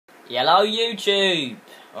Hello YouTube!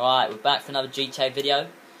 Alright, we're back for another GTA video.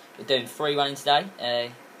 We're doing free running today.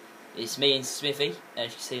 It's me and Smithy. As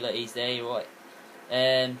you can see, look, he's there, right.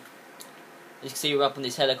 As you can see, we're up on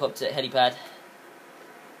this helicopter helipad.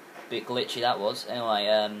 Bit glitchy that was. Anyway,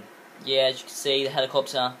 yeah, as you can see, the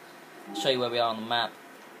helicopter. I'll show you where we are on the map.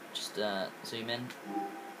 Just zoom in.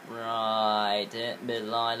 Right,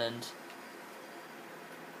 middle island.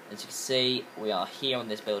 As you can see, we are here on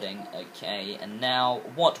this building, okay, and now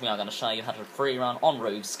what we are going to show you how to free run on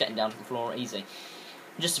roofs, getting down to the floor easy.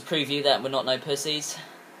 Just to prove you that we're not no pussies,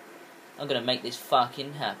 I'm going to make this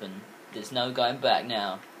fucking happen. There's no going back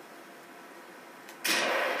now.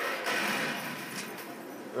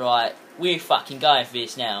 Right, we're fucking going for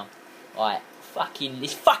this now. Right,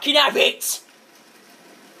 let's fucking have it!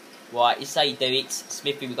 Right, you say you do it,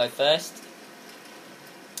 Smithy will go first.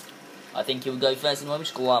 I think he'll go first anyway. We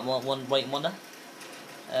just go one wait and wonder.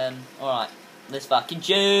 Alright, let's fucking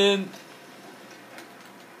jump.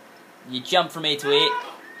 You jump from here to here,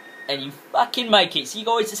 and you fucking make it. So you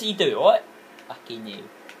guys see you do it, right? Fucking you.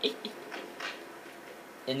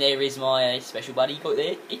 And there is my special buddy got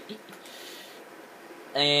there.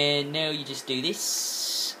 And now you just do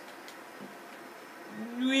this.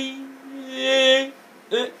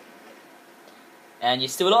 And you're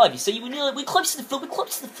still alive. You see, we're close to the floor. We're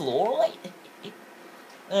close to the floor, right?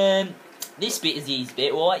 This bit is the easy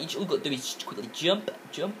bit, right? All you've got to do is quickly jump.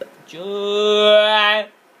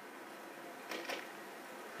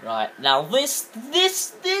 Right now, this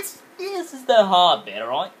is the hard bit,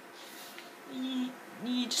 right? You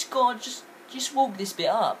just gotta just walk this bit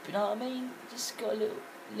up. You know what I mean? Just got a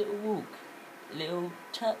little walk, a little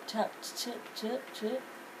tap.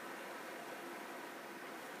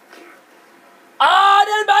 Ah, I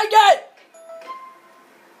didn't make